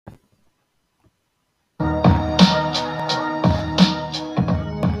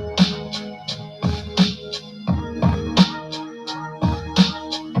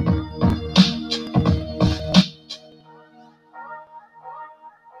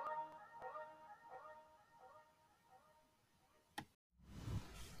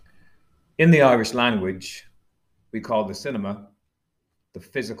In the Irish language, we call the cinema the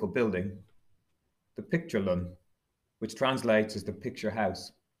physical building, the picturelun, which translates as the picture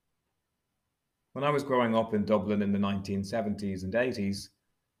house. When I was growing up in Dublin in the 1970s and 80s,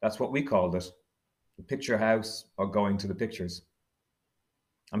 that's what we called it, the picture house or going to the pictures.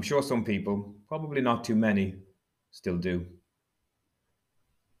 I'm sure some people, probably not too many, still do.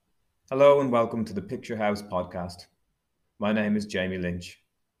 Hello and welcome to the Picture House podcast. My name is Jamie Lynch.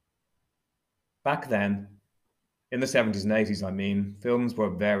 Back then, in the 70s and 80s, films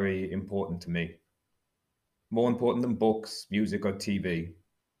were very important to me. More important than books, music, or TV.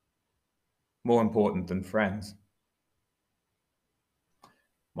 More important than friends.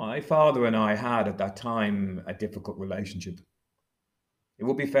 My father and I had at that time a difficult relationship. It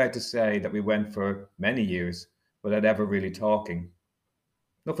would be fair to say that we went for many years without ever really talking.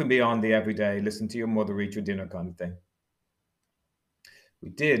 Nothing beyond the everyday, listen to your mother eat your dinner kind of thing. We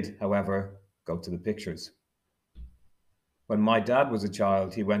did, however, go to the pictures. When my dad was a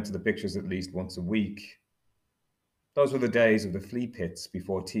child, he went to the pictures at least once a week. Those were the days of the flea pits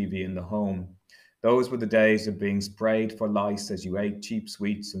before TV in the home. Those were the days of being sprayed for lice as you ate cheap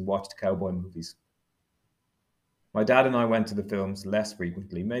sweets and watched cowboy movies. My dad and I went to the films less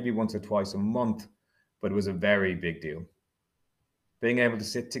frequently, maybe once or twice a month, but it was a very big deal. Being able to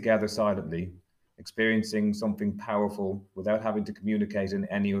sit together silently, experiencing something powerful without having to communicate in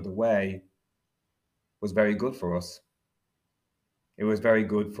any other way, was very good for us. It was very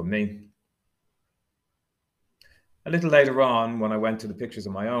good for me. A little later on, when I went to the pictures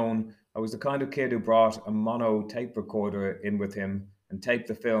on my own, I was the kind of kid who brought a mono tape recorder in with him and taped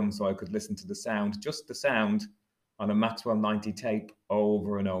the film so I could listen to the sound, just the sound, on a Maxwell 90 tape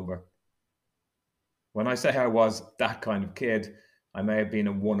over and over. When I say I was that kind of kid, I may have been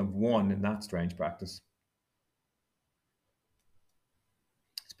a one of one in that strange practice.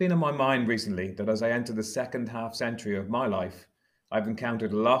 It's been on my mind recently that as I enter the second half century of my life, I've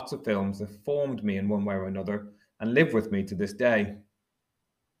encountered lots of films that formed me in one way or another and live with me to this day.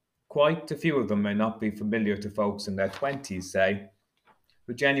 Quite a few of them may not be familiar to folks in their 20s, say,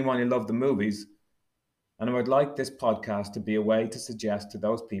 who genuinely love the movies, and I would like this podcast to be a way to suggest to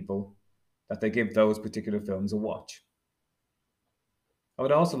those people that they give those particular films a watch. I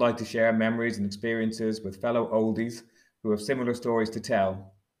would also like to share memories and experiences with fellow oldies who have similar stories to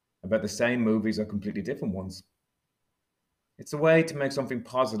tell about the same movies or completely different ones. It's a way to make something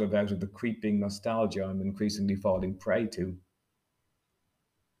positive out of the creeping nostalgia I'm increasingly falling prey to.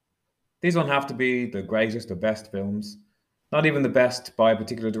 These don't have to be the greatest or best films, not even the best by a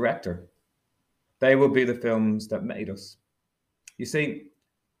particular director. They will be the films that made us. You see,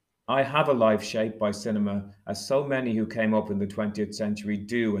 I have a life shaped by cinema, as so many who came up in the 20th century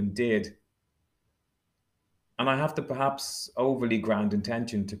do and did. And I have the perhaps overly grand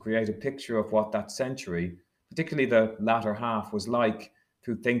intention to create a picture of what that century, particularly the latter half, was like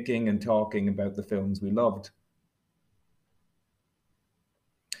through thinking and talking about the films we loved.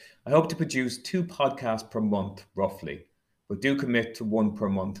 I hope to produce 2 podcasts per month, roughly, but do commit to 1 per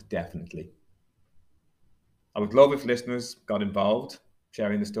month, definitely. I would love if listeners got involved,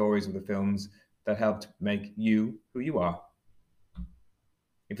 sharing the stories of the films that helped make you who you are.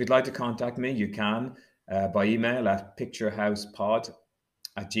 If you'd like to contact me, you can by email at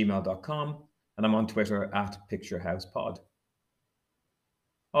picturehousepod@gmail.com, and I'm on Twitter at picturehousepod.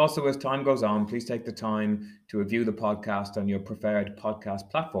 Also, as time goes on, please take the time to review the podcast on your preferred podcast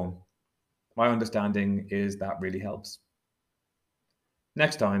platform. My understanding is that really helps.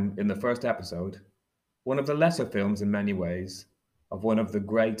 Next time, in the first episode, one of the lesser films in many ways of one of the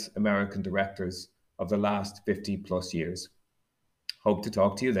great American directors of the last 50 plus years. Hope to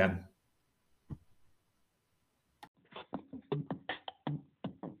talk to you then.